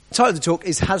The title of the talk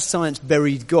is Has Science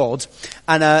Buried God?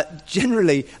 And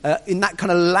generally, in that kind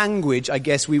of language, I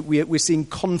guess, we're seeing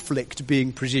conflict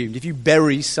being presumed. If you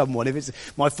bury someone, if it's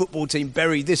my football team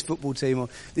buried this football team, or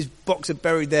this boxer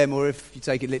buried them, or if you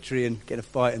take it literally and get a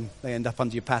fight and they end up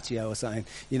under your patio or something,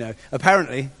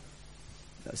 apparently,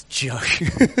 that's a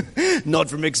joke, not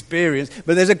from experience,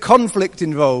 but there's a conflict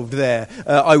involved there,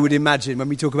 I would imagine, when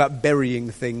we talk about burying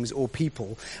things or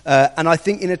people. And I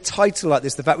think in a title like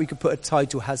this, the fact we could put a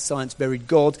title, Has Science Buried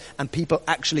God? And people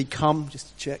actually come, just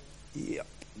to check, yeah,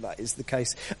 that is the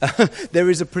case. There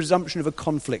is a presumption of a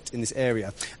conflict in this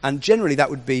area. And generally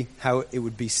that would be how it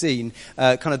would be seen.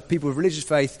 Kind of people with religious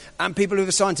faith and people with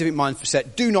a scientific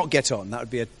mindset do not get on. That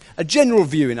would be a general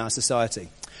view in our society.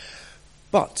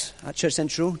 But at Church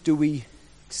Central, do we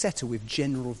settle with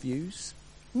general views?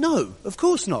 No, of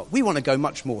course not. We want to go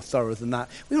much more thorough than that.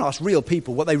 We want to ask real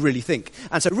people what they really think.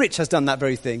 And so Rich has done that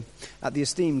very thing at the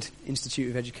esteemed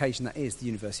Institute of Education, that is the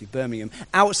University of Birmingham.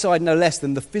 Outside no less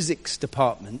than the physics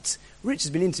department, Rich has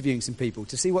been interviewing some people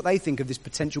to see what they think of this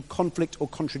potential conflict or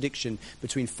contradiction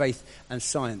between faith and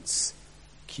science.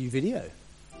 Cue video.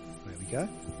 There we go.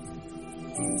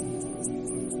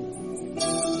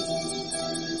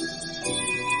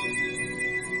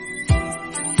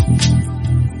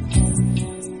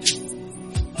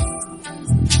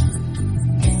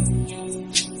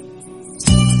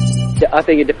 I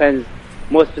think it depends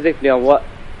more specifically on what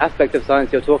aspect of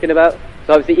science you're talking about.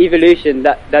 So obviously evolution,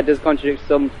 that does contradict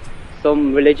some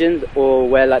religions, or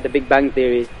where like the Big Bang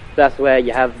Theory, that's where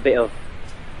you have a bit of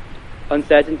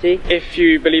uncertainty. If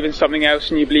you believe in something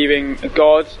else and you believe in a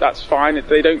God, that's fine.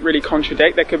 They don't really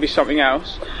contradict. There could be something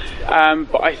else.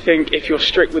 But I think if you're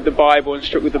strict with the Bible and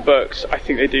strict with the books, I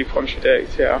think they do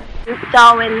contradict, yeah.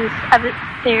 Darwin's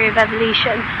theory of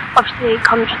evolution obviously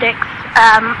contradicts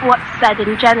what's said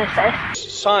in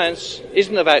Genesis. Science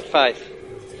isn't about faith.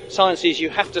 Science is you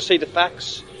have to see the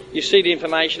facts, you see the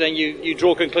information and you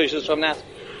draw conclusions from that.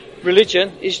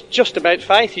 Religion is just about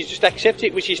faith. You just accept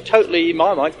it, which is totally, in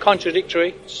my mind,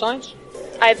 contradictory to science.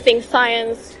 I think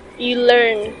science, you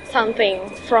learn something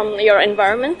from your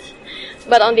environment.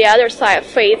 But on the other side of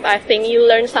faith, I think you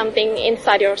learn something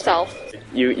inside yourself.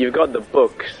 You've got the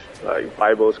books, like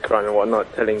Bibles, Quran and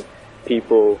whatnot, telling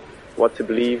people what to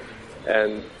believe.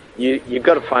 And you've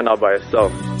got to find out by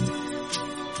yourself.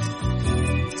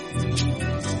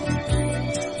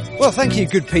 Well, thank you,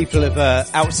 good people of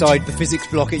outside the physics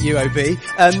block at UOB.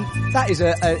 That is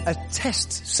a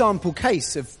test sample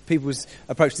case of people's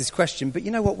approach to this question. But you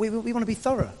know what? We want to be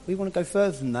thorough. We want to go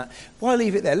further than that. Why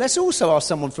leave it there? Let's also ask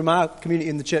someone from our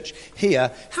community in the church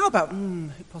here. How about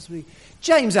possibly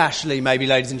James Ashley, maybe,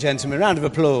 ladies and gentlemen? Round of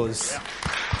applause. Yeah.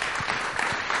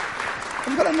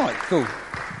 Have you got that mic? Cool.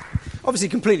 Obviously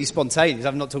completely spontaneous.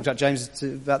 I've not talked about James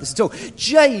about this at all.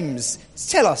 James,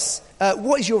 tell us,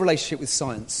 what is your relationship with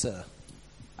science, sir?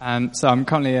 So I'm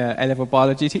currently a A-level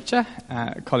biology teacher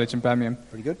at a college in Birmingham.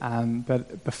 Pretty good.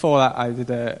 But before that, I did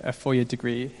a 4-year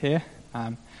degree here,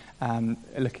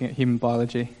 looking at human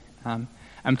biology, and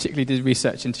particularly did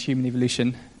research into human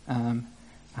evolution.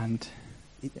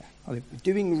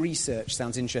 Doing research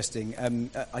sounds interesting.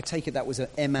 I take it that was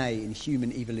an MA in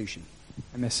human evolution.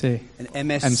 MSc. An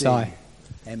MSc.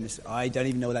 MSci. I don't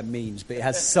even know what that means, but it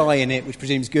has sci in it, which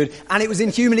presumes good. And it was in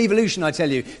human evolution, I tell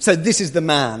you. So this is the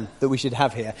man that we should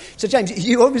have here. So James,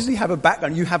 you obviously have a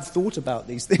background. You have thought about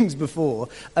these things before.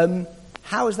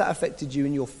 How has that affected you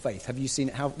in your faith? Have you seen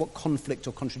it? What conflict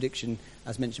or contradiction,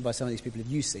 as mentioned by some of these people,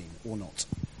 have you seen or not?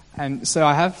 So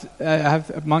I have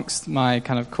amongst my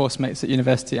kind of course mates at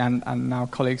university and now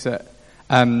colleagues at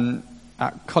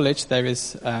college, there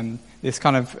is this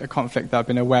kind of a conflict that I've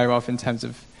been aware of in terms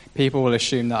of people will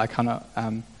assume that I cannot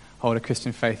hold a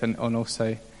Christian faith and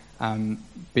also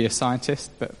be a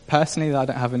scientist. But personally, I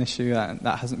don't have an issue.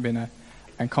 That hasn't been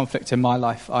a conflict in my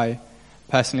life. I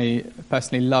personally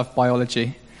love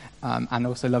biology and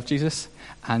also love Jesus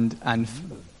and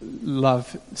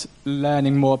love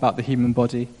learning more about the human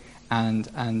body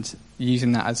and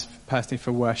using that as personally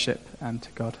for worship to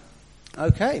God.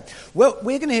 Okay. Well,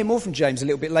 we're going to hear more from James a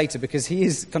little bit later because he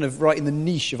is kind of right in the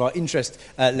niche of our interest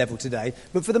level today.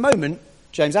 But for the moment,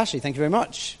 James Ashley, thank you very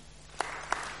much.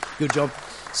 Good job,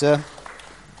 sir.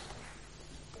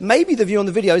 Maybe the view on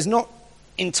the video is not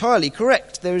entirely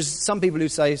correct. There's some people who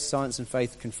say science and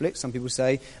faith conflict. Some people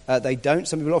say they don't.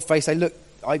 Some people of faith say, look,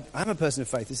 I'm a person of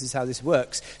faith. This is how this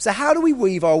works. So how do we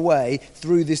weave our way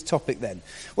through this topic then?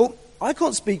 Well, I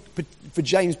can't speak for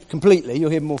James completely.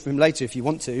 You'll hear more from him later if you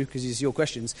want to, because it's your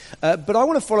questions. But I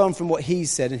want to follow on from what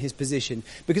he's said and his position,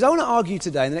 because I want to argue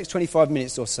today, in the next 25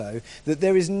 minutes or so, that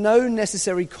there is no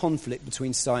necessary conflict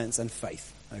between science and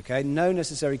faith. Okay, no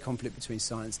necessary conflict between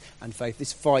science and faith.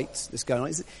 This fight that's going on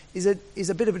is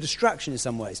a bit of a distraction in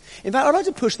some ways. In fact, I'd like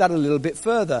to push that a little bit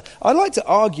further. I'd like to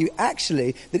argue,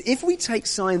 actually, that if we take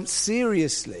science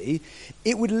seriously,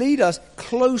 it would lead us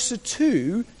closer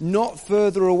to, not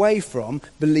further away from,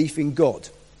 belief in God.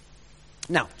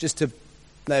 Now, just to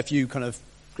lay a few kind of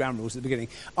ground rules at the beginning,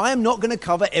 I am not going to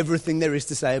cover everything there is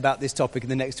to say about this topic in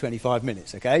the next 25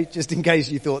 minutes, okay? Just in case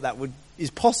you thought that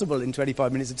is possible in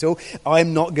 25 minutes at all,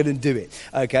 I'm not going to do it,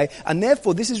 okay? And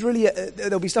therefore, this is really,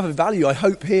 there'll be stuff of value, I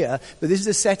hope, here, but this is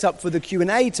a setup for the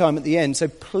Q&A time at the end, so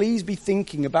please be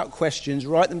thinking about questions,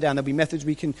 write them down. There'll be methods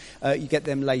we can, you get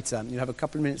them later. You'll have a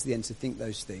couple of minutes at the end to think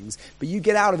those things, but you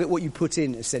get out of it what you put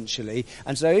in, essentially.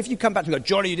 And so if you come back to me and go,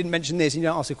 Johnny, you didn't mention this, and you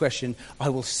don't ask a question, I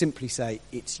will simply say,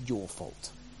 it's your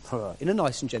fault. In a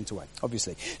nice and gentle way,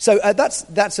 obviously. So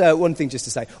that's one thing just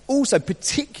to say. Also,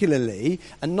 particularly,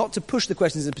 and not to push the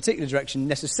questions in a particular direction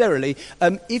necessarily,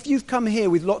 if you've come here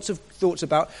with lots of thoughts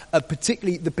about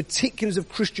particularly the particulars of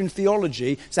Christian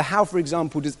theology, so how, for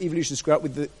example, does evolution square up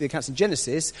with the accounts in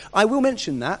Genesis, I will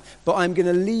mention that, but I'm going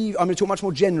to talk much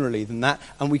more generally than that,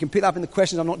 and we can pick that up in the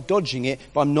questions. I'm not dodging it,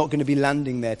 but I'm not going to be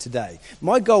landing there today.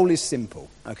 My goal is simple,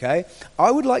 okay? I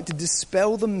would like to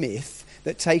dispel the myth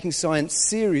that taking science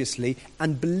seriously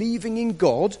and believing in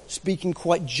God, speaking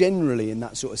quite generally in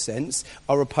that sort of sense,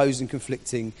 are opposing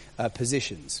conflicting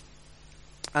positions.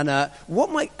 And what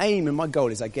my aim and my goal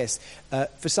is, I guess,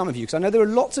 for some of you, because I know there are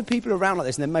lots of people around like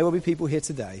this, and there may well be people here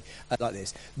today like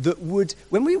this, that would,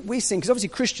 when we sing, because obviously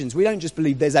Christians, we don't just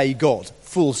believe there's a God,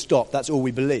 full stop, that's all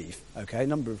we believe. Okay, a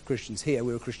number of Christians here,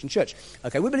 we're a Christian church.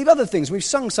 Okay, we believe other things. We've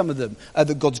sung some of them,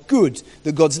 that God's good,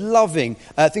 that God's loving,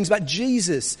 things about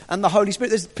Jesus and the Holy Spirit.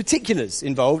 There's particulars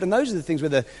involved, and those are the things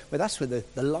where that's where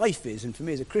the life is. And for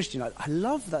me as a Christian, I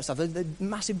love that stuff. There's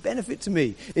massive benefit to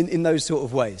me in those sort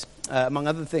of ways, among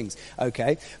other things.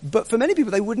 Okay, but for many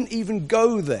people, they wouldn't even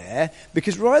go there,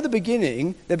 because right at the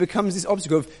beginning, there becomes this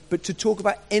obstacle but to talk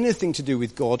about anything to do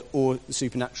with God or the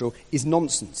supernatural is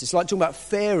nonsense. It's like talking about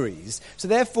fairies. So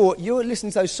therefore, you're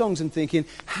listening to those songs and thinking,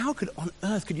 how on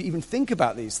earth could you even think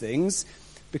about these things?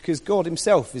 Because God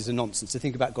himself is a nonsense. To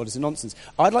think about God is a nonsense.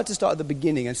 I'd like to start at the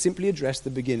beginning and simply address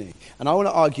the beginning. And I want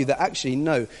to argue that actually,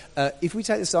 no, if we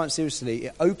take the science seriously,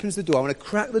 it opens the door. I want to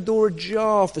crack the door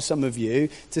ajar for some of you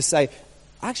to say,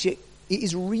 actually, it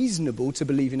is reasonable to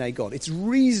believe in a God. It's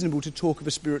reasonable to talk of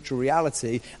a spiritual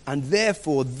reality, and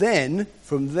therefore then,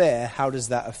 from there, how does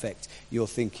that affect your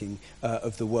thinking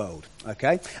of the world?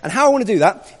 Okay? And how I want to do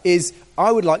that is, I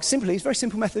would like simply, it's a very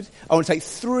simple method, I want to take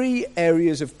 3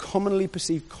 areas of commonly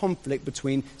perceived conflict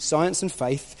between science and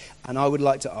faith, and I would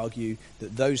like to argue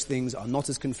that those things are not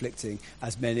as conflicting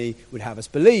as many would have us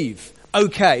believe.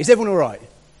 Okay, is everyone all right?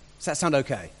 Does that sound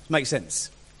okay? Makes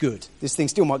sense? Good. This thing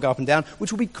still might go up and down,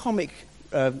 which will be comic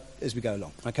as we go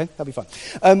along. Okay, that'll be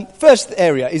fun. First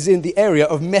area is in the area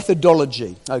of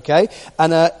methodology. Okay,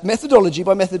 and methodology,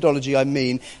 by methodology I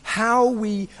mean how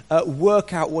we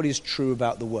work out what is true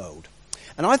about the world.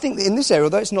 And I think that in this area,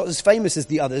 although it's not as famous as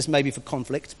the others, maybe for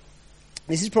conflict,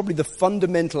 this is probably the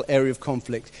fundamental area of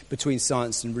conflict between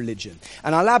science and religion.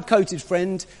 And our lab-coated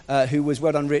friend, who was,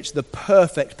 well done Rich, the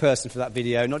perfect person for that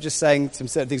video, not just saying some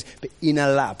certain things, but in a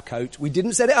lab coat. We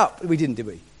didn't set it up. We didn't, did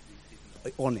we?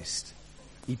 Honest.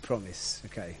 He promised.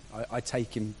 Okay. I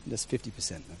take him, that's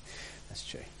 50%. That's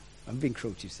true. I'm being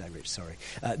cruel to you today, Rich, sorry.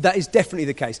 That is definitely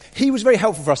the case. He was very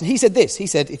helpful for us, and he said this. He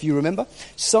said, if you remember,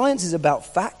 science is about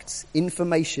facts,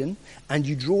 information, and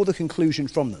you draw the conclusion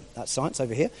from them. That's science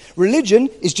over here. Religion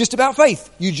is just about faith.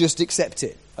 You just accept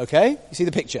it. Okay? You see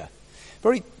the picture?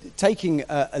 Very taking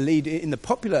a lead in the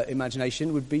popular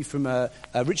imagination would be from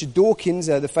Richard Dawkins,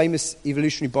 the famous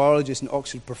evolutionary biologist and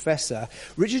Oxford professor.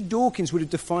 Richard Dawkins would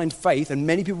have defined faith, and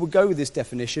many people would go with this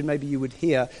definition, maybe you would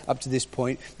hear up to this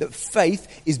point, that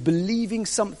faith is believing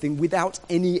something without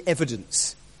any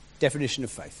evidence. Definition of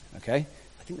faith, okay?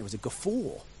 I think there was a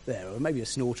guffaw there, or maybe a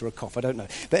snort or a cough, I don't know.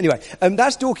 But anyway,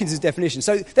 that's Dawkins' definition.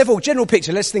 So therefore, general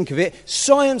picture, let's think of it.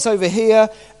 Science over here,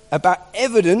 about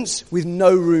evidence with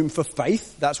no room for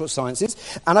faith. That's what science is.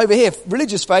 And over here,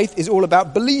 religious faith is all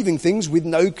about believing things with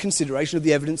no consideration of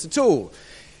the evidence at all.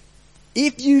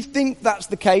 If you think that's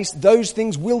the case, those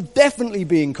things will definitely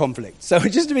be in conflict. So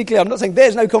just to be clear, I'm not saying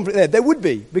there's no conflict there. There would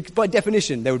be. Because by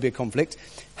definition, there would be a conflict.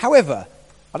 However,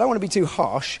 I don't want to be too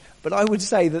harsh, but I would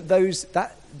say that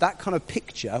that kind of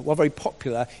picture, while very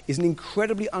popular, is an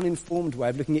incredibly uninformed way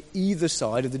of looking at either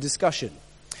side of the discussion.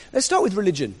 Let's start with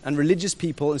religion and religious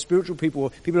people and spiritual people, or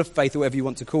people of faith, or whatever you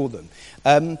want to call them.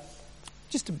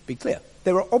 Just to be clear,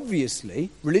 there are obviously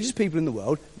religious people in the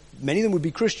world, many of them would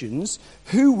be Christians,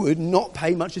 who would not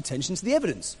pay much attention to the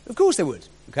evidence. Of course they would.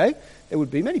 okay? There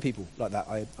would be many people like that,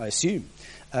 I assume.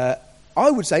 I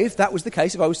would say if that was the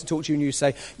case, if I was to talk to you and you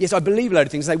say, yes, I believe a load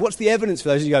of things, say, what's the evidence for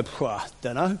those? And you go,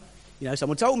 don't know. You know,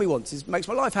 someone told me once, it makes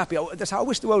my life happy. That's how I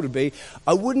wish the world would be.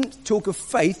 I wouldn't talk of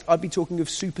faith, I'd be talking of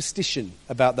superstition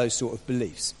about those sort of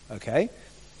beliefs, okay?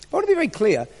 But I want to be very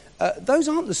clear, those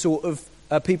aren't the sort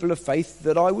of people of faith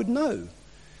that I would know.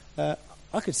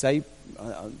 I could say,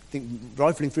 I think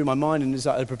rifling through my mind and as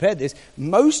I prepared this,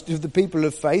 most of the people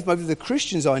of faith, most of the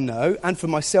Christians I know, and for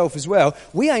myself as well,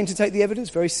 we aim to take the evidence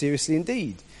very seriously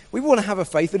indeed. We want to have a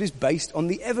faith that is based on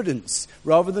the evidence,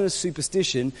 rather than a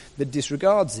superstition that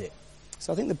disregards it.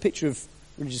 So I think the picture of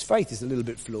religious faith is a little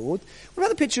bit flawed. What about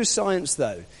the picture of science,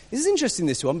 though? This is interesting,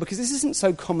 this one, because this isn't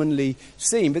so commonly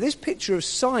seen. But this picture of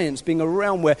science being a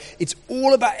realm where it's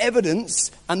all about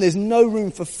evidence and there's no room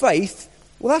for faith,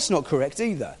 well, that's not correct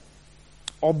either.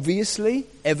 Obviously,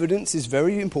 evidence is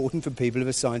very important for people of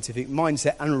a scientific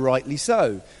mindset, and rightly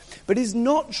so. But it's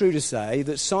not true to say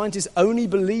that scientists only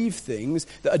believe things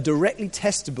that are directly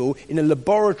testable in a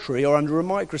laboratory or under a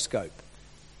microscope.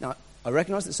 Now, I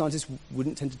recognise that scientists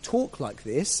wouldn't tend to talk like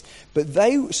this, but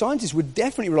scientists would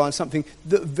definitely rely on something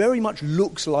that very much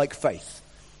looks like faith,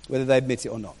 whether they admit it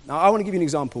or not. Now, I want to give you an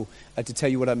example to tell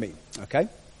you what I mean, okay?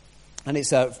 And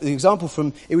it's an example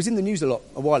from, it was in the news a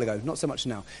while ago, not so much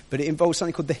now, but it involves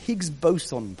something called the Higgs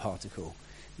boson particle.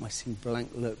 Am I seeing blank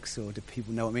looks, or do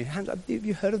people know what I mean? Have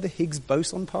you heard of the Higgs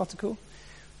boson particle?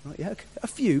 Right, yeah, okay. A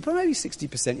few, but maybe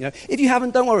 60%, you know. If you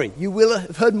haven't, don't worry. You will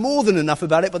have heard more than enough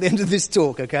about it by the end of this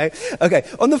talk, okay? Okay,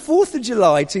 on the 4th of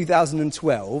July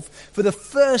 2012, for the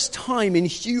first time in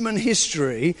human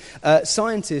history,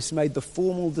 scientists made the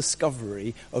formal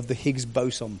discovery of the Higgs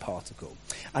boson particle.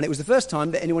 And it was the first time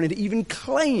that anyone had even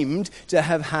claimed to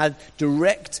have had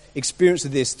direct experience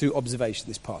of this through observation of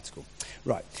this particle.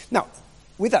 Right. Now,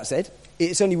 with that said,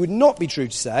 it certainly would not be true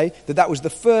to say that that was the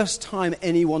first time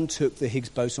anyone took the Higgs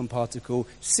boson particle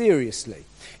seriously.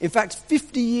 In fact,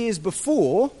 50 years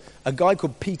before, a guy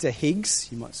called Peter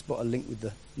Higgs, you might spot a link with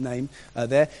the name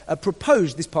there,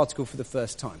 proposed this particle for the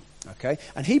first time. Okay,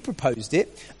 and he proposed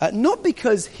it not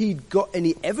because he'd got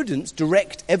any evidence,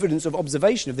 direct evidence of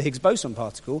observation of the Higgs boson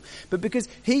particle, but because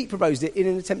he proposed it in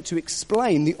an attempt to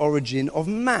explain the origin of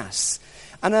mass.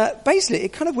 And basically,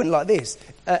 it kind of went like this.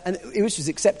 And it was just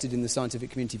accepted in the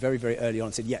scientific community very, very early on.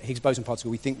 And said, yeah, Higgs boson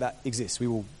particle, we think that exists. We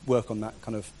will work on that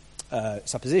kind of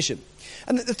supposition.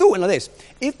 And the thought went like this.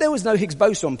 If there was no Higgs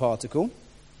boson particle,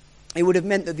 it would have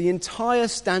meant that the entire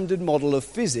standard model of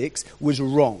physics was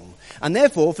wrong. And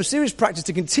therefore, for serious practice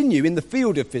to continue in the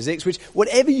field of physics, which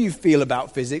whatever you feel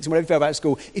about physics and whatever you feel about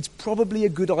school, it's probably a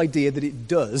good idea that it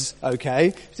does,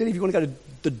 okay? Particularly if you want to go to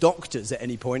the doctors at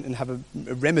any point and have a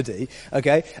remedy,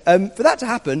 okay? For that to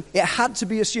happen, it had to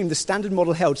be assumed, the standard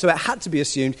model held, so it had to be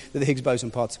assumed that the Higgs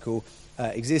boson particle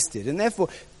existed. And therefore,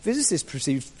 physicists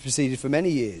proceeded for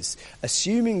many years,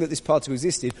 assuming that this particle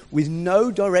existed with no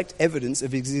direct evidence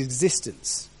of its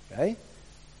existence, okay?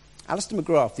 Alistair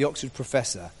McGrath, the Oxford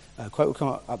professor, quote will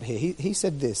come up here. He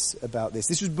said this about this.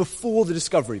 This was before the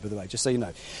discovery, by the way, just so you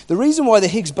know. The reason why the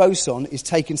Higgs boson is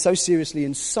taken so seriously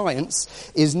in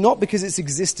science is not because its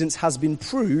existence has been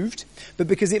proved, but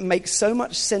because it makes so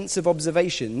much sense of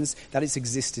observations that its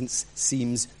existence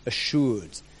seems assured.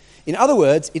 In other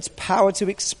words, its power to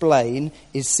explain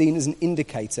is seen as an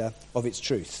indicator of its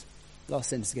truth. Last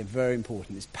sentence again, very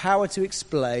important. Its power to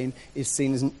explain is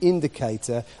seen as an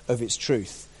indicator of its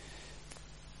truth.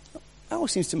 That all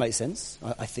seems to make sense,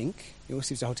 I think. It all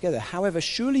seems to hold together. However,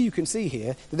 surely you can see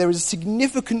here that there is a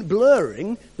significant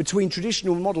blurring between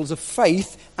traditional models of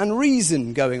faith and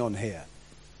reason going on here.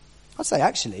 I'd say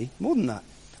actually, more than that.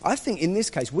 I think in this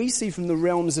case, we see from the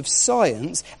realms of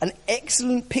science an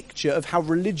excellent picture of how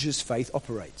religious faith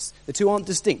operates. The two aren't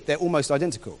distinct, they're almost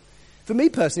identical. For me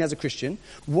personally, as a Christian,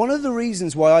 one of the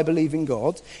reasons why I believe in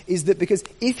God is that because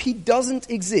if he doesn't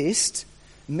exist,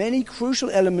 many crucial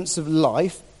elements of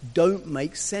life don't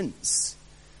make sense.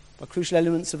 By crucial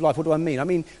elements of life, what do I mean? I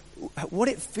mean what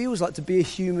it feels like to be a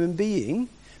human being,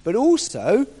 but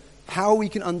also how we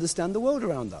can understand the world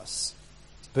around us.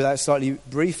 To put that slightly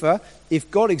briefer,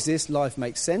 if God exists, life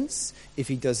makes sense. If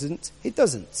he doesn't, it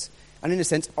doesn't. And in a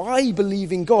sense, I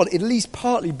believe in God, at least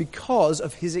partly because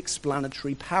of his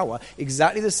explanatory power.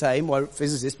 Exactly the same why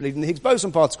physicists believed in the Higgs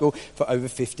boson particle for over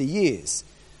 50 years.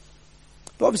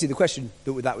 But obviously the question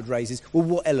that would raise is, well,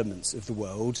 what elements of the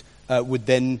world would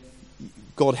then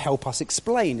God help us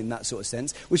explain in that sort of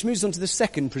sense? Which moves on to the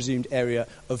second presumed area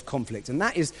of conflict. And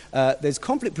that is, there's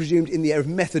conflict presumed in the area of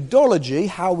methodology,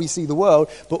 how we see the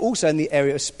world, but also in the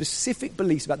area of specific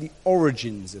beliefs about the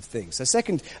origins of things. So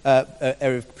second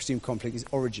area of presumed conflict is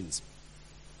origins.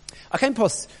 I came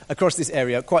across this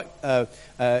area quite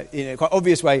in a quite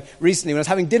obvious way recently when I was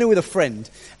having dinner with a friend,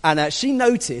 and she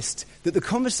noticed that the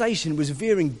conversation was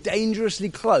veering dangerously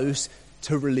close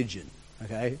to religion.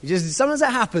 Okay, just sometimes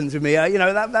that happens with me.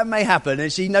 That may happen,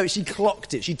 and she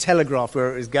clocked it. She telegraphed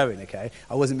where it was going. Okay,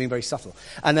 I wasn't being very subtle,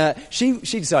 and she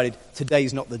decided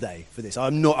today's not the day for this.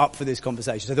 I'm not up for this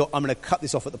conversation. So I thought I'm going to cut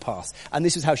this off at the pass, and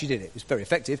this is how she did it. It was very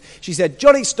effective. She said,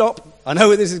 "Johnny, stop! I know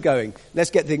where this is going.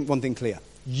 Let's get one thing clear.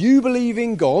 You believe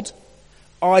in God,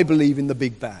 I believe in the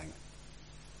Big Bang."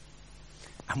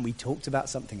 And we talked about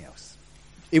something else.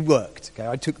 It worked. Okay,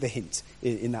 I took the hint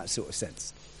in that sort of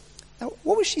sense. Now,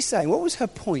 what was she saying? What was her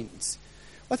point?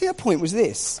 Well, I think her point was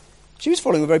this. She was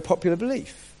following a very popular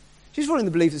belief. She was following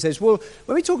the belief that says, well,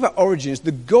 when we talk about origins,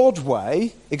 the God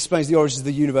way explains the origins of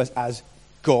the universe as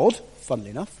God,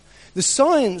 funnily enough. The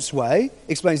science way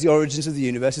explains the origins of the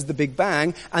universe as the Big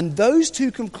Bang, and those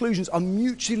two conclusions are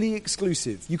mutually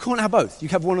exclusive. You can't have both. You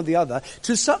have one or the other,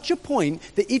 to such a point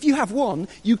that if you have one,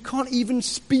 you can't even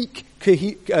speak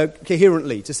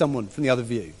coherently to someone from the other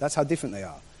view. That's how different they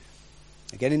are.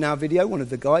 Again, in our video, one of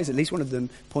the guys, at least one of them,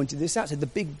 pointed this out, said the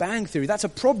Big Bang Theory, that's a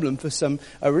problem for some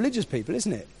religious people,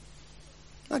 isn't it?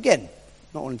 Again,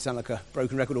 not wanting to sound like a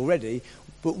broken record already,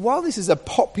 but while this is a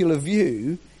popular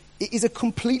view, it is a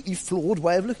completely flawed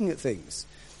way of looking at things.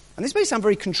 And this may sound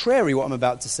very contrary, what I'm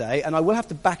about to say, and I will have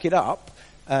to back it up.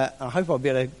 I hope I'll be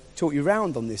able to talk you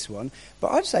round on this one.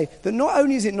 But I'd say that not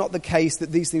only is it not the case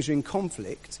that these things are in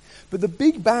conflict, but the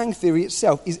Big Bang Theory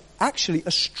itself is actually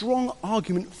a strong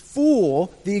argument for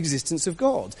the existence of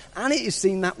God. And it is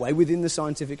seen that way within the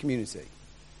scientific community.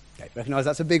 Okay, recognise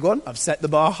that's a big one. I've set the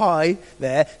bar high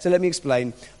there. So let me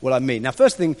explain what I mean. Now,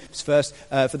 first thing first,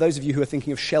 for those of you who are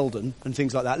thinking of Sheldon and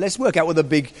things like that, let's work out what the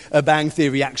Big Bang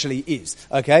Theory actually is.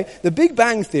 Okay? The Big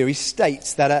Bang Theory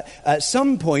states that at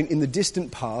some point in the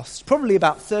distant past, probably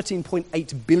about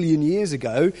 13.8 billion years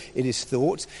ago, it is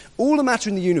thought, all the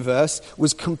matter in the universe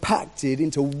was compacted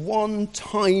into one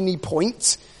tiny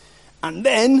point, and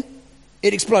then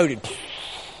it exploded.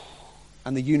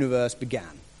 And the universe began.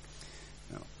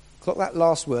 Clock that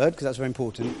last word, because that's very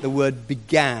important, the word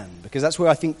began, because that's where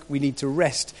I think we need to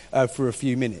rest for a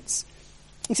few minutes.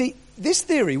 You see, this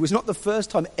theory was not the first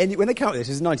time when they came up with this,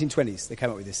 it was the 1920s they came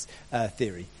up with this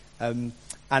theory. And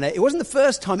it wasn't the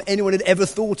first time anyone had ever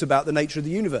thought about the nature of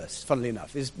the universe, funnily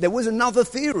enough. There was another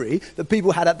theory that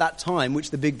people had at that time,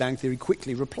 which the Big Bang Theory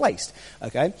quickly replaced.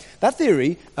 Okay? That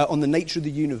theory on the nature of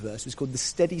the universe was called the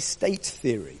steady state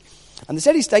theory. And the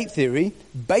steady state theory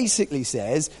basically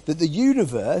says that the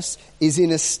universe is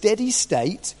in a steady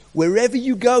state wherever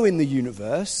you go in the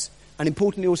universe, and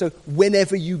importantly also,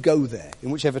 whenever you go there,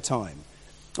 in whichever time.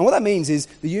 And what that means is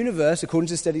the universe, according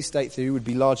to steady state theory, would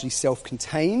be largely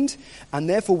self-contained, and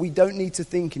therefore we don't need to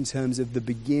think in terms of the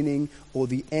beginning or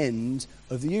the end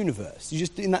of the universe.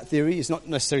 In that theory, it's not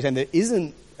necessarily saying there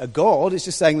isn't a God, it's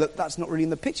just saying that that's not really in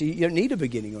the picture. You don't need a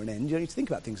beginning or an end, you don't need to think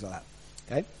about things like that.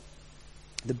 Okay?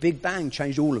 The Big Bang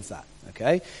changed all of that,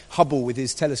 okay? Hubble, with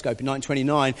his telescope in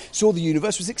 1929, saw the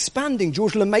universe was expanding.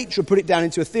 George Lemaitre put it down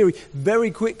into a theory.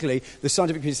 Very quickly, the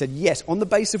scientific community said, yes, on the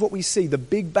basis of what we see, the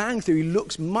Big Bang theory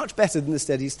looks much better than the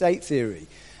steady state theory.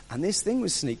 And this thing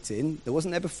was sneaked in, that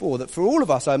wasn't there before, that for all of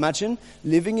us, I imagine,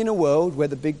 living in a world where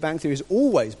the Big Bang theory has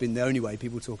always been the only way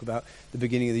people talk about the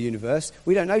beginning of the universe,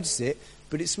 we don't notice it,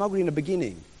 but it's smuggled in a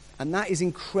beginning. And that is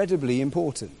incredibly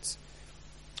important.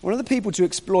 One of the people to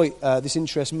exploit this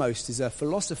interest most is a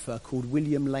philosopher called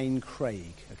William Lane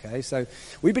Craig. Okay, so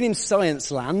we've been in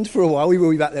science land for a while. We will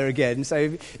be back there again.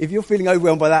 So if you're feeling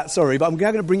overwhelmed by that, sorry, but I'm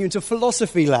now going to bring you into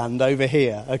philosophy land over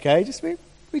here. Okay, just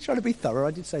we try to be thorough.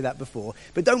 I did say that before,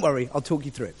 but don't worry, I'll talk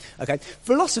you through it. Okay,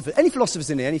 any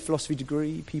philosophers in here? Any philosophy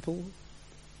degree people?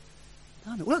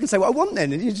 Well, I can say what I want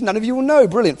then. None of you will know.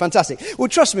 Brilliant, fantastic. Well,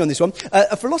 trust me on this one.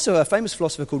 A famous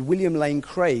philosopher called William Lane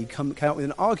Craig came up with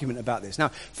an argument about this. Now,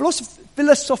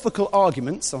 philosophical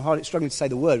arguments, I'm struggling to say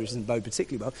the word, which doesn't bode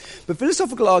particularly well, but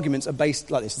philosophical arguments are based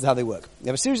like this. This is how they work. You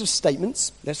have a series of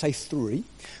statements, let's say 3.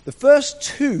 The first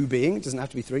 2 being, it doesn't have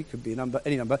to be 3, could be a number,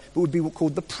 any number, but would be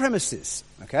called the premises.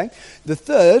 Okay? The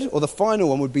third, or the final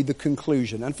one, would be the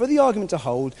conclusion. And for the argument to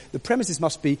hold, the premises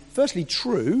must be, firstly,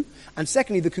 true, and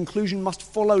secondly, the conclusion must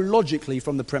follow logically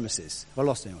from the premises. Have I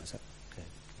lost anyone? Okay,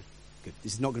 good.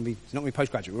 This is not going to be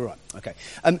postgraduate. We're all right. Okay.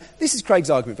 This is Craig's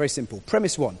argument. Very simple.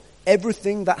 Premise 1: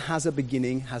 everything that has a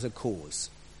beginning has a cause.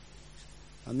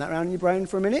 Run that around in your brain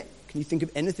for a minute. Can you think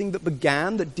of anything that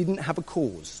began that didn't have a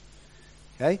cause?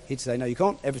 Okay, he'd say, no, you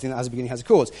can't. Everything that has a beginning has a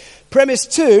cause. Premise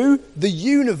 2: the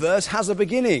universe has a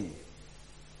beginning.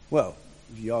 Well,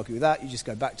 If you argue with that, you just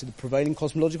go back to the prevailing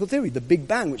cosmological theory, the Big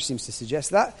Bang, which seems to suggest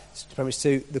that. It's premise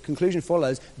 2, the conclusion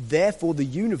follows, therefore the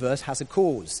universe has a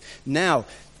cause. Now,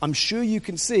 I'm sure you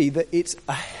can see that it's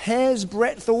a hair's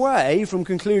breadth away from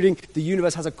concluding the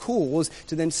universe has a cause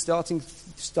to then starting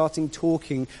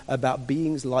talking about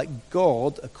beings like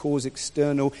God, a cause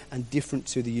external and different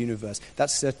to the universe.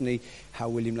 That's certainly how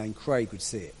William Lane Craig would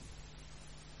see it.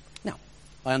 Now,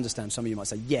 I understand some of you might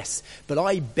say, yes, but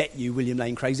I bet you William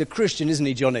Lane Craig's a Christian, isn't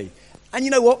he, Johnny? And you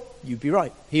know what? You'd be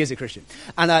right. He is a Christian.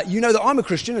 And you know that I'm a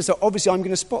Christian, and so obviously I'm going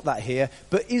to spot that here.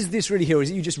 But is this really here, or is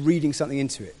it you just reading something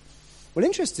into it? Well,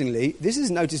 interestingly, this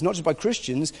is noticed not just by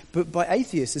Christians, but by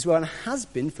atheists as well, and has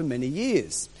been for many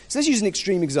years. So let's use an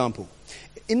extreme example.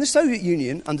 In the Soviet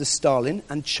Union under Stalin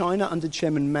and China under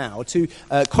Chairman Mao, two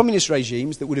communist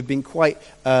regimes that would have been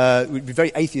would be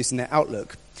very atheist in their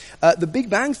outlook, the Big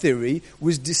Bang Theory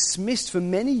was dismissed for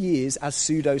many years as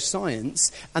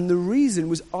pseudoscience, and the reason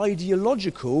was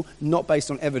ideological, not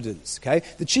based on evidence. Okay?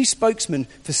 The chief spokesman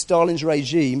for Stalin's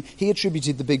regime, he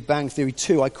attributed the Big Bang Theory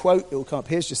to, I quote, it will come up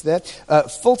here, it's just there,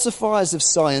 falsifiers of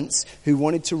science who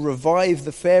wanted to revive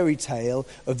the fairy tale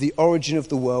of the origin of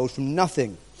the world from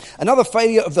nothing. Another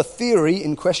failure of the theory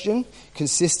in question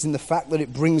consists in the fact that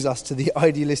it brings us to the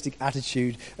idealistic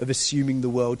attitude of assuming the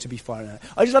world to be finite.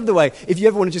 I just love the way, if you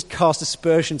ever want to just cast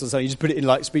aspersions on something, you just put it in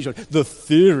like speech like, the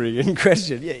theory in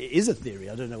question. Yeah, it is a theory.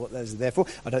 I don't know what those are there for.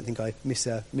 I don't think I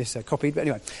miscopied, but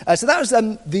anyway. So that was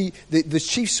the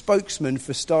chief spokesman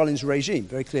for Stalin's regime.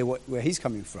 Very clear where he's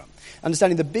coming from.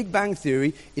 Understanding the Big Bang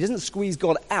Theory, it doesn't squeeze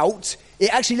God out,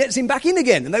 it actually lets him back in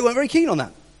again, and they weren't very keen on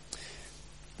that.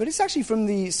 But it's actually from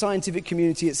the scientific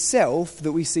community itself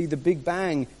that we see the Big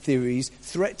Bang Theory's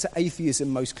threat to atheism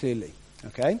most clearly.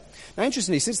 Okay? Now,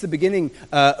 interestingly, since the beginning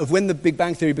of when the Big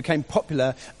Bang Theory became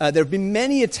popular, there have been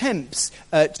many attempts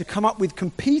to come up with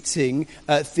competing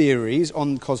theories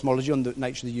on cosmology, on the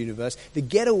nature of the universe, that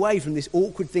get away from this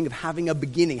awkward thing of having a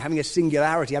beginning, having a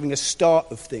singularity, having a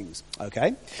start of things.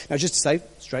 Okay? Now, just to say,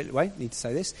 straight away, need to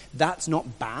say this, that's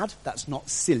not bad, that's not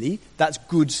silly, that's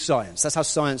good science. That's how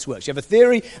science works. You have a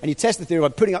theory, and you test the theory by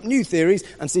putting up new theories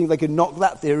and seeing if they can knock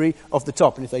that theory off the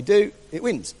top. And if they do, it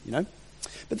wins, you know?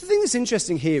 But the thing that's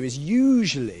interesting here is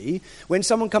usually when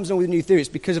someone comes along with a new theory, it's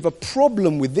because of a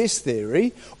problem with this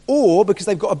theory or because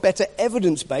they've got a better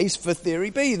evidence base for theory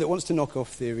B that wants to knock off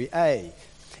theory A.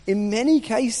 In many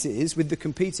cases, with the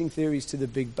competing theories to the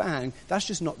Big Bang, that's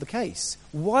just not the case.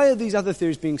 Why are these other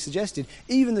theories being suggested?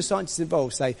 Even the scientists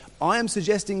involved say, I am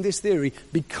suggesting this theory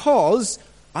because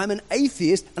I'm an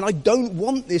atheist and I don't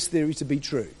want this theory to be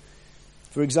true.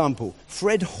 For example,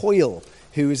 Fred Hoyle,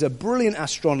 who is a brilliant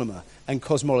astronomer and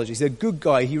cosmologist. He's a good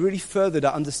guy. He really furthered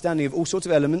our understanding of all sorts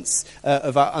of elements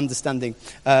of our understanding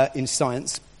in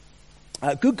science.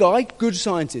 Good guy, good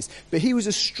scientist. But he was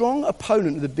a strong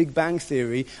opponent of the Big Bang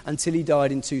Theory until he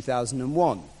died in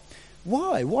 2001.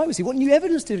 Why? Why was he? What new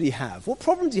evidence did he have? What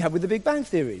problem did he have with the Big Bang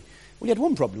Theory? Well, he had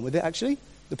one problem with it, actually.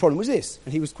 The problem was this,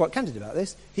 and he was quite candid about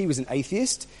this. He was an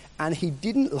atheist, and he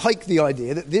didn't like the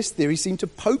idea that this theory seemed to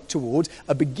poke towards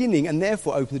a beginning and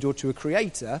therefore open the door to a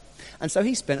creator. And so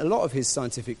he spent a lot of his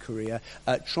scientific career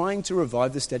trying to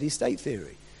revive the steady-state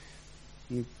theory.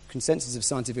 The consensus of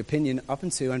scientific opinion up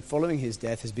until and following his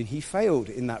death has been he failed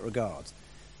in that regard.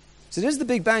 So does the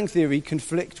Big Bang Theory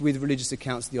conflict with religious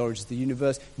accounts of the origins of the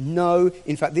universe? No.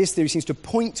 In fact, this theory seems to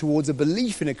point towards a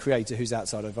belief in a creator who's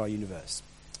outside of our universe.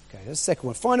 Okay, that's the second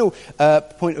one. Final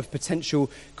point of potential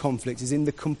conflict is in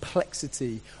the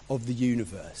complexity of the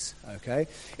universe. Okay,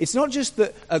 it's not just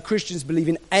that Christians believe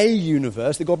in a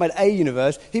universe, that God made a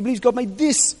universe. He believes God made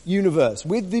this universe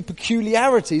with the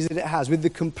peculiarities that it has, with the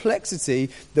complexity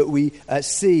that we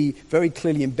see very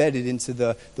clearly embedded into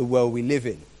the world we live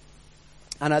in.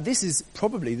 And this is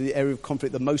probably the area of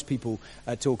conflict that most people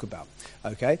talk about.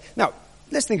 Okay, now,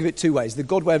 let's think of it two ways. The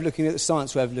God way of looking at it, the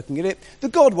science way of looking at it. The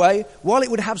God way, while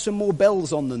it would have some more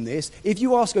bells on than this, if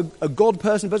you ask a God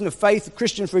person, a person of faith, a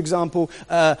Christian, for example,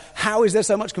 how is there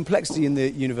so much complexity in the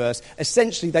universe?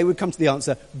 Essentially, they would come to the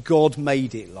answer, God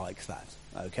made it like that.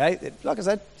 Okay? Like I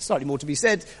said, slightly more to be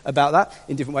said about that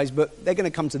in different ways, but they're going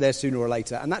to come to there sooner or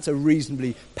later. And that's a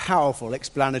reasonably powerful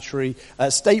explanatory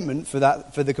statement for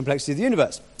the complexity of the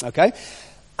universe. Okay?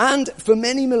 And for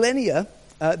many millennia,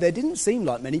 there didn't seem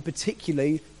like many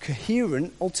particularly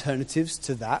coherent alternatives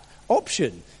to that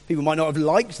option. People might not have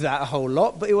liked that a whole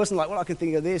lot, but it wasn't like, well, I can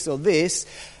think of this or this.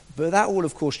 But that all,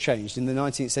 of course, changed in the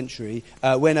 19th century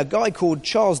when a guy called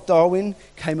Charles Darwin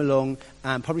came along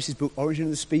and published his book, Origin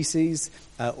of the Species,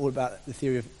 all about the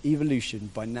theory of evolution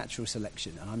by natural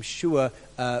selection. And I'm sure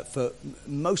for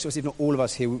most of us, if not all of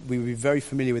us here, we would be very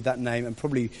familiar with that name and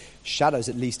probably shadows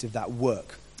at least of that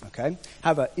work. Okay?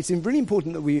 However, it's really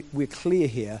important that we're clear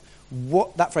here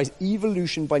what that phrase,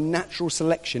 evolution by natural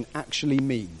selection, actually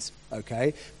means.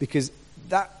 Okay? Because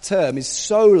that term is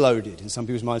so loaded in some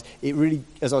people's minds, it really,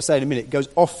 as I'll say in a minute, goes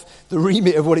off the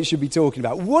remit of what it should be talking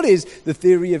about. What is the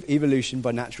theory of evolution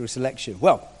by natural selection?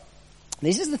 Well,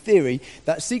 this is the theory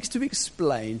that seeks to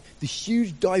explain the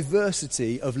huge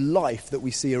diversity of life that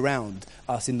we see around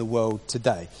us in the world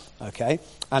today. Okay?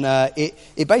 And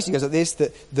it basically goes like this,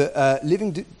 that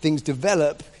living things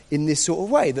develop in this sort of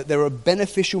way, that there are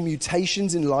beneficial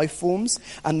mutations in life forms,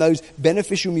 and those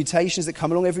beneficial mutations that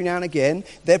come along every now and again,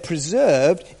 they're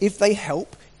preserved if they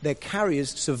help their carriers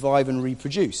survive and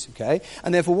reproduce, okay?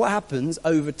 And therefore what happens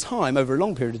over time, over a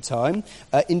long period of time,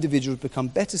 individuals become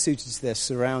better suited to their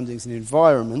surroundings and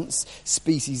environments,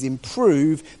 species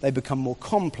improve, they become more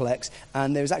complex,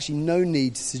 and there's actually no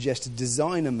need to suggest a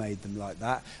designer made them like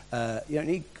that. You don't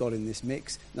need God in this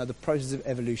mix. No, the process of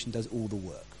evolution does all the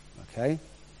work, okay?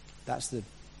 That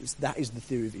is the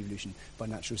theory of evolution by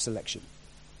natural selection.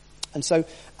 And so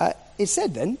it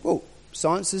said then, well,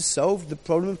 science has solved the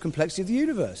problem of complexity of the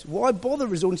universe. Why bother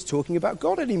resorting to talking about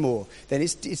God anymore? Then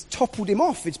it's toppled him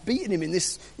off. It's beaten him in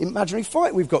this imaginary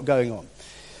fight we've got going on.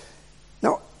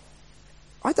 Now,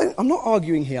 I'm not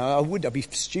arguing here. I'd be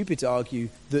stupid to argue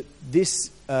that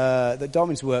that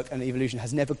Darwin's work and evolution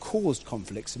has never caused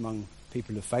conflicts among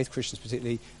people of faith, Christians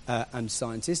particularly, and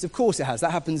scientists. Of course it has.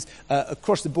 That happens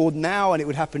across the board now, and it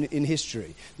would happen in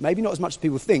history. Maybe not as much as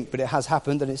people think, but it has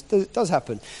happened, and it does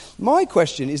happen. My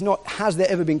question is not, has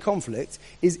there ever been conflict?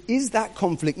 Is that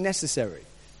conflict necessary?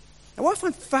 And what I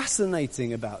find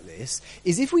fascinating about this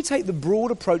is if we take the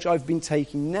broad approach I've been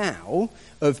taking now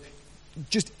of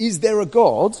just, is there a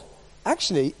God?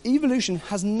 Actually, evolution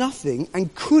has nothing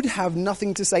and could have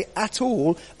nothing to say at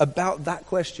all about that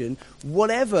question,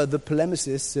 whatever the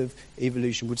polemicists of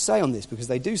evolution would say on this, because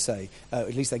they do say,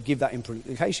 at least they give that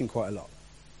implication quite a lot.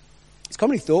 It's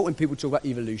commonly thought when people talk about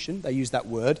evolution, they use that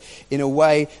word in a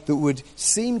way that would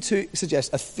seem to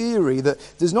suggest a theory that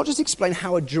does not just explain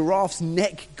how a giraffe's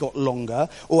neck got longer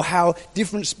or how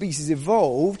different species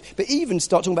evolved, but even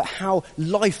start talking about how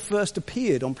life first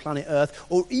appeared on planet Earth,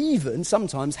 or even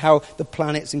sometimes how the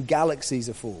planets and galaxies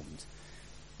are formed.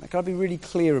 Now, can I be really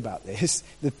clear about this?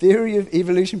 The theory of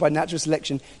evolution by natural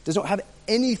selection does not have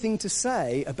anything to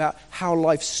say about how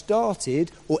life started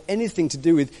or anything to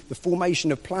do with the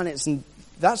formation of planets and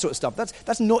that sort of stuff.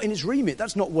 That's not in its remit.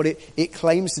 That's not what it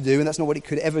claims to do, and that's not what it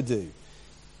could ever do.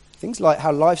 Things like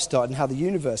how life started and how the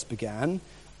universe began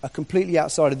are completely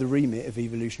outside of the remit of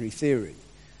evolutionary theory.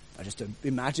 I just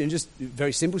imagine, just a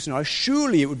very simple scenario,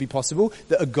 surely it would be possible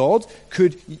that a God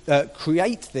could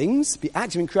create things, be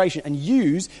active in creation, and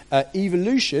use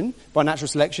evolution by natural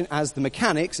selection as the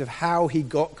mechanics of how he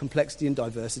got complexity and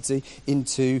diversity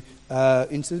into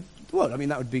the world. I mean,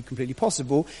 that would be completely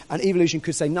possible, and evolution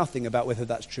could say nothing about whether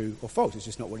that's true or false. It's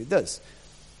just not what it does.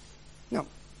 Now,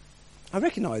 I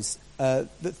recognise that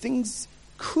things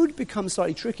could become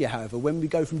slightly trickier, however, when we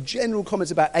go from general comments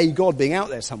about a God being out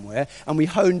there somewhere and we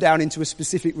hone down into a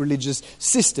specific religious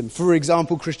system, for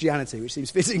example, Christianity, which seems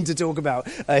fitting to talk about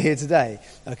here today.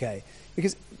 Okay,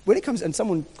 because when it comes, and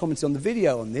someone commented on the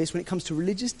video on this, when it comes to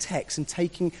religious texts and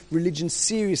taking religion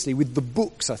seriously with the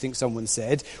books, I think someone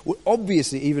said, well,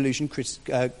 obviously evolution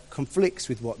conflicts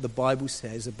with what the Bible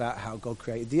says about how God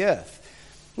created the earth.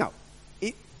 Now,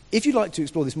 if you'd like to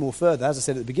explore this more further, as I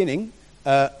said at the beginning,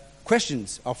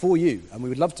 questions are for you, and we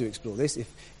would love to explore this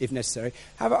if necessary.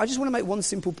 However, I just want to make one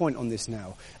simple point on this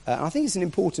now, and I think it's an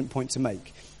important point to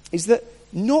make, is that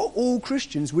not all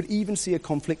Christians would even see a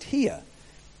conflict here.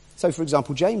 So, for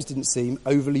example, James didn't seem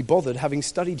overly bothered, having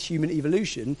studied human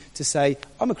evolution, to say,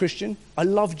 I'm a Christian, I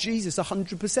love Jesus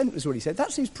 100%, was what he said.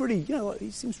 That seems pretty, he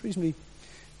seems reasonably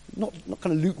not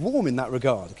kind of lukewarm in that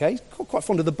regard, okay? He's quite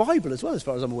fond of the Bible as well, as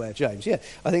far as I'm aware, James. Yeah,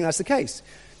 I think that's the case.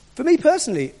 For me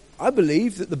personally, I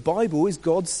believe that the Bible is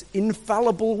God's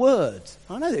infallible word.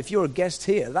 I know that if you're a guest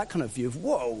here, that kind of view of,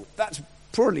 whoa, that's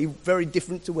probably very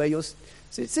different to where you're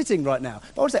sitting right now.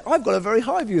 But I would say I've got a very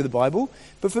high view of the Bible,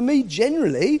 but for me,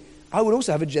 generally, I would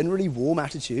also have a generally warm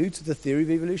attitude to the theory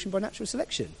of evolution by natural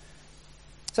selection.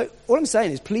 So what I'm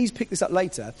saying is, please pick this up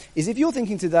later, is if you're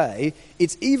thinking today,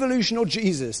 it's evolution or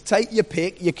Jesus, take your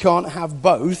pick, you can't have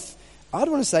both, I'd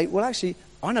want to say, well, actually,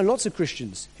 I know lots of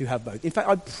Christians who have both. In fact,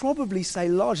 I'd probably say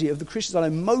largely of the Christians I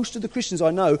know, most of the Christians I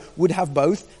know would have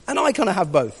both, and I kind of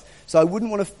have both. So I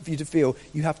wouldn't want for you to feel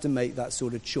you have to make that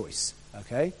sort of choice,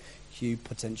 okay? Few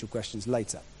potential questions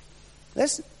later.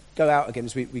 Let's go out again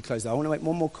as we close that. I want to make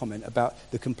one more comment about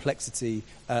the complexity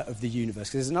of the universe,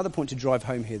 because there's another point to drive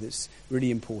home here that's really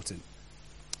important.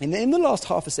 In the last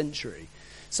half a century,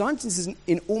 Scientists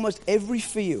in almost every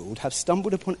field have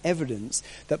stumbled upon evidence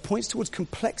that points towards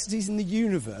complexities in the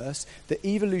universe that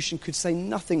evolution could say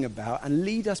nothing about and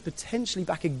lead us potentially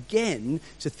back again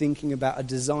to thinking about a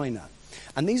designer.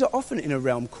 And these are often in a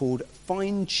realm called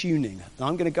fine-tuning. Now,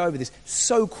 I'm going to go over this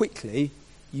so quickly,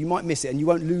 you might miss it, and you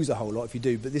won't lose a whole lot if you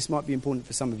do, but this might be important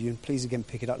for some of you, and please, again,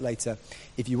 pick it up later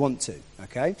if you want to,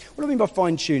 okay? What do I mean by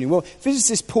fine-tuning? Well,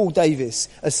 physicist Paul Davies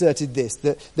asserted this,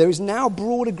 that there is now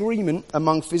broad agreement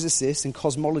among physicists and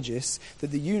cosmologists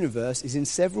that the universe is in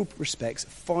several respects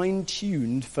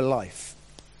fine-tuned for life.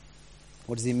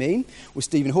 What does he mean? Well,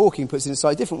 Stephen Hawking puts it in a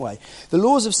slightly different way. The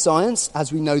laws of science,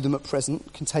 as we know them at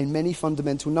present, contain many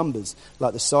fundamental numbers,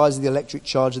 like the size of the electric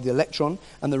charge of the electron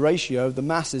and the ratio of the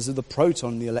masses of the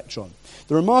proton and the electron.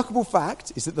 The remarkable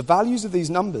fact is that the values of these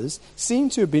numbers seem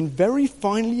to have been very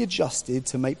finely adjusted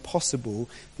to make possible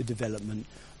the development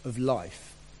of life.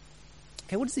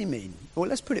 Okay, what does he mean? Well,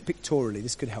 let's put it pictorially.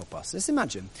 This could help us. Let's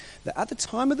imagine that at the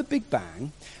time of the Big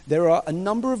Bang, there are a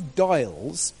number of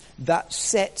dials that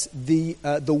set the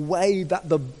way that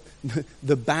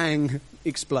the bang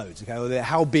explodes, okay, or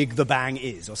how big the bang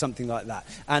is, or something like that.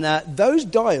 And those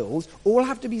dials all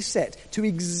have to be set to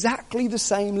exactly the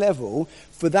same level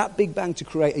for that Big Bang to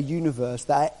create a universe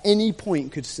that at any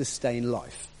point could sustain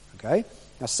life. Okay.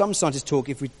 Now, some scientists talk,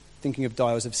 if we're thinking of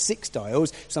dials, of 6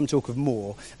 dials, some talk of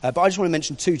more. But I just want to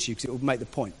mention 2 to you because it will make the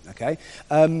point, okay?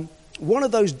 One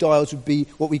of those dials would be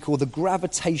what we call the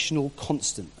gravitational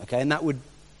constant, okay? And that would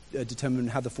determine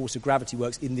how the force of gravity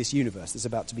works in this universe that's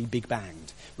about to be Big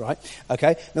Banged, right?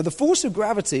 Okay? Now, the force of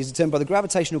gravity is determined by the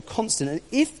gravitational constant, and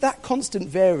if that constant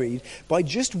varied by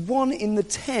just 1 in the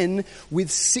 10 with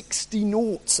 60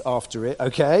 noughts after it,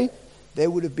 okay,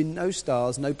 there would have been no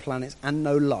stars, no planets, and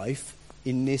no life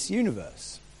in this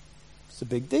universe. A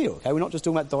big deal, okay? We're not just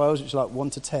talking about dials which are like 1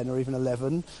 to 10 or even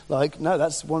 11. Like, no,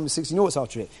 that's 1 with 60 noughts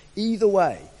after it. Either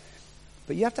way.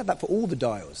 But you have to have that for all the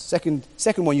dials. Second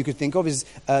one you could think of is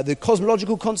the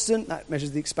cosmological constant. That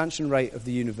measures the expansion rate of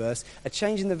the universe. A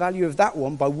change in the value of that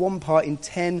one by 1 part in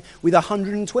 10 with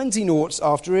 120 noughts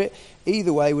after it.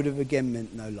 Either way would have again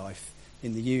meant no life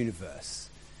in the universe.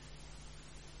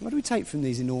 What do we take from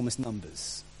these enormous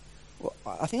numbers? Well,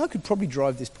 I think I could probably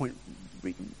drive this point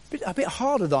a bit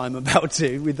harder than I'm about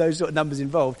to with those sort of numbers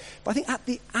involved. But I think at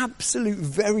the absolute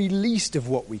very least of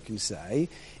what we can say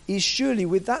is surely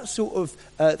with that sort of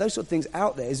those sort of things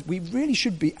out there, is we really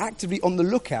should be actively on the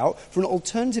lookout for an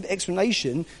alternative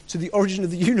explanation to the origin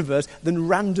of the universe than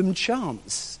random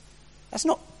chance. That's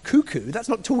not cuckoo. That's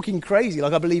not talking crazy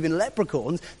like I believe in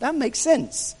leprechauns. That makes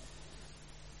sense.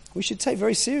 We should take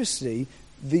very seriously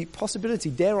the possibility,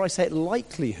 dare I say it,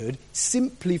 likelihood,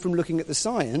 simply from looking at the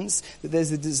science, that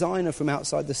there's a designer from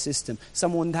outside the system,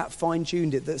 someone that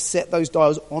fine-tuned it, that set those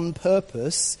dials on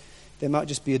purpose. There might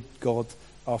just be a God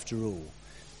after all.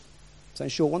 So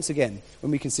in short, once again,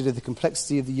 when we consider the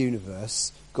complexity of the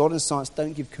universe, God and science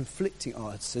don't give conflicting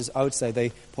answers. I would say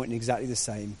they point in exactly the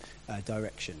same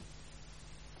direction.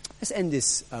 Let's end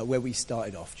this where we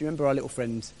started off. Do you remember our little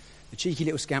friend, the cheeky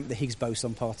little scamp, the Higgs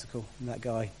boson particle, and that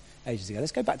guy? Ages ago.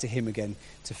 Let's go back to him again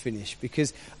to finish,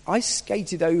 because I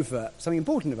skated over something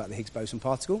important about the Higgs boson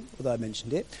particle, although I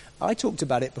mentioned it. I talked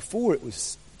about it before it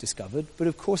was discovered, but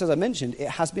of course, as I mentioned, it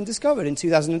has been discovered in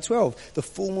 2012. The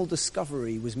formal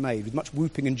discovery was made with much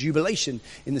whooping and jubilation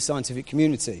in the scientific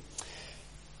community.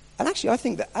 And actually, I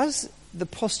think that as the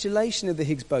postulation of the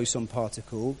Higgs boson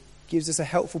particle gives us a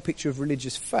helpful picture of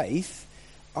religious faith,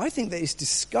 I think that its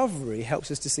discovery helps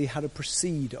us to see how to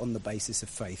proceed on the basis of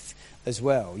faith as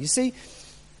well. You see,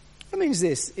 what it means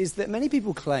is that many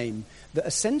people claim that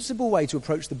a sensible way to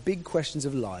approach the big questions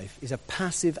of life is a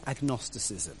passive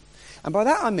agnosticism. And by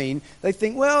that I mean they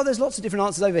think, well, there's lots of different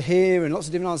answers over here and lots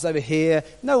of different answers over here.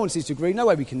 No one seems to agree. No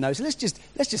way we can know. So let's just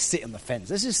sit on the fence.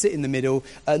 Let's just sit in the middle,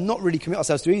 not really commit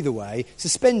ourselves to either way,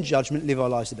 suspend judgment, live our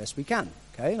lives the best we can.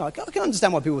 Okay? And I can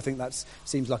understand why people think that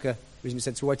seems like a reasonably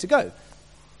sensible way to go.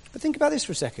 But think about this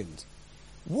for a second.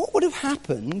 What would have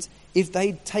happened if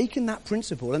they'd taken that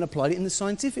principle and applied it in the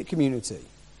scientific community?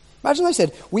 Imagine they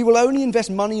said, we will only invest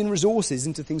money and resources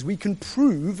into things we can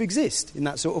prove exist in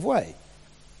that sort of way.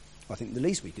 I think the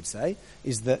least we could say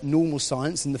is that normal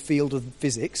science in the field of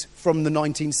physics from the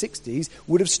 1960s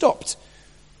would have stopped,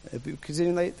 because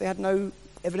they had no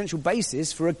evidential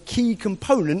basis for a key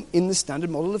component in the standard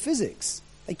model of physics.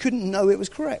 They couldn't know it was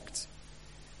correct.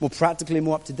 More practically,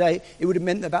 more up to date, it would have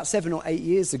meant that about 7 or 8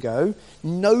 years ago,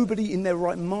 nobody in their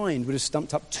right mind would have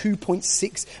stumped up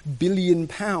 £2.6 billion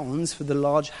for the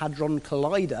Large Hadron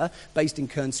Collider based in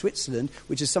Kern, Switzerland,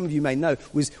 which, as some of you may know,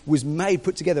 was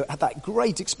put together at that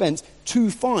great expense to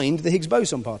find the Higgs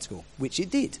boson particle, which it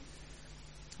did.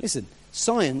 Listen,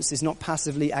 Science is not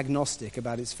passively agnostic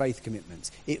about its faith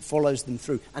commitments. It follows them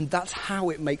through. And that's how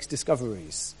it makes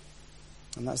discoveries.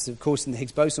 And that's, of course, in the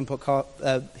Higgs boson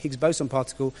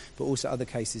particle, but also other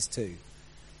cases too.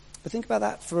 But think about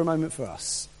that for a moment for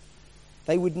us.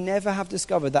 They would never have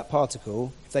discovered that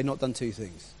particle if they'd not done two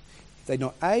things. If they'd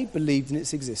not, A, believed in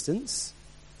its existence,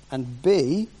 and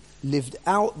B, lived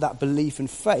out that belief and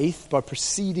faith by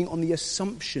proceeding on the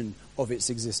assumption of its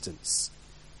existence.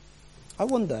 I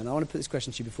wonder, and I want to put this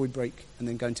question to you before we break and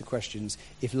then go into questions,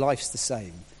 if life's the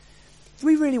same. If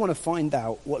we really want to find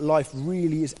out what life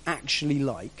really is actually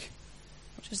like,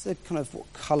 not just the kind of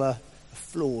what colour the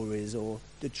floor is or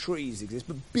the trees exist,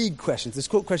 but big questions, the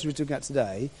core question we're talking about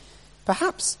today,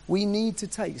 perhaps we need to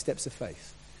take steps of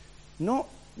faith. Not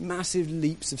massive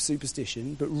leaps of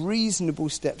superstition, but reasonable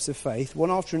steps of faith, one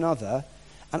after another,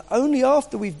 and only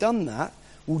after we've done that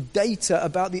will data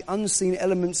about the unseen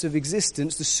elements of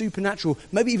existence, the supernatural,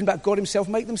 maybe even about God himself,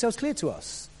 make themselves clear to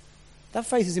us. That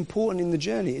faith is important in the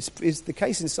journey. It's the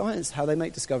case in science, how they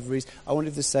make discoveries. I wonder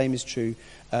if the same is true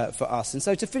for us. And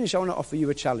so to finish, I want to offer you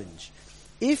a challenge.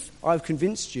 If I've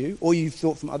convinced you, or you've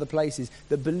thought from other places,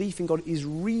 that belief in God is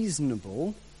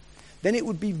reasonable, then it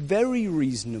would be very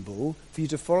reasonable for you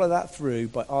to follow that through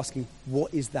by asking,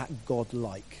 what is that God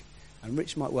like? And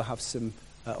Rich might well have some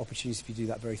opportunities for you to do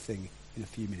that very thing in a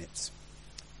few minutes.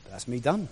 But that's me done.